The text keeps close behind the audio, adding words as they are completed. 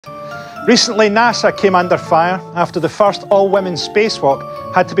Recently, NASA came under fire after the first all-women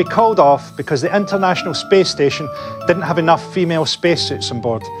spacewalk had to be called off because the International Space Station didn't have enough female spacesuits on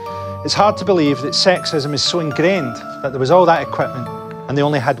board. It's hard to believe that sexism is so ingrained that there was all that equipment and they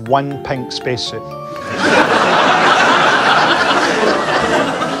only had one pink spacesuit.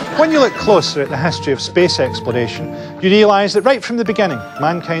 When you look closer at the history of space exploration, you realise that right from the beginning,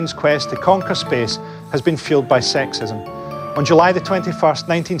 mankind's quest to conquer space has been fueled by sexism. On July the 21st,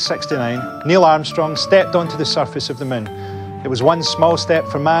 1969, Neil Armstrong stepped onto the surface of the moon. It was one small step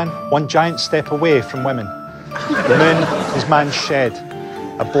for man, one giant step away from women. The moon is man's shed,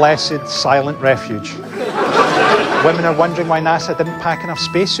 a blessed, silent refuge. Women are wondering why NASA didn't pack enough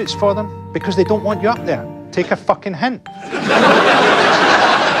spacesuits for them, because they don't want you up there. Take a fucking hint.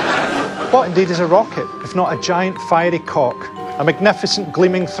 What indeed is a rocket, if not a giant fiery cock, a magnificent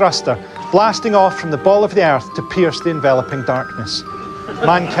gleaming thruster blasting off from the ball of the earth to pierce the enveloping darkness?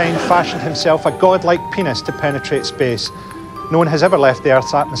 Mankind fashioned himself a godlike penis to penetrate space. No one has ever left the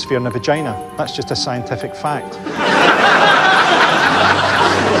Earth's atmosphere in a vagina. That's just a scientific fact.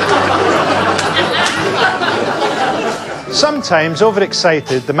 Sometimes,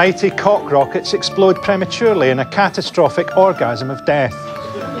 overexcited, the mighty cock rockets explode prematurely in a catastrophic orgasm of death.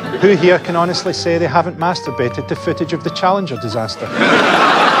 Who here can honestly say they haven't masturbated to footage of the Challenger disaster?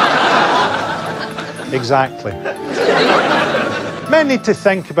 Exactly. Men need to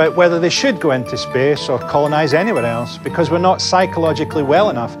think about whether they should go into space or colonise anywhere else because we're not psychologically well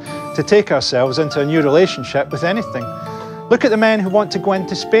enough to take ourselves into a new relationship with anything. Look at the men who want to go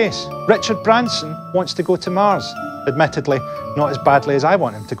into space. Richard Branson wants to go to Mars. Admittedly, not as badly as I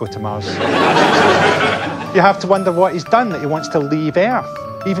want him to go to Mars. You have to wonder what he's done that he wants to leave Earth.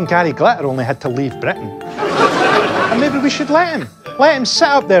 Even Gary Glitter only had to leave Britain. And maybe we should let him. Let him sit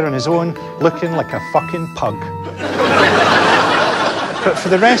up there on his own, looking like a fucking pug. But for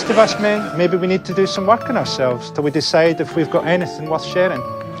the rest of us men, maybe we need to do some work on ourselves till we decide if we've got anything worth sharing.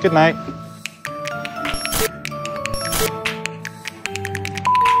 Good night.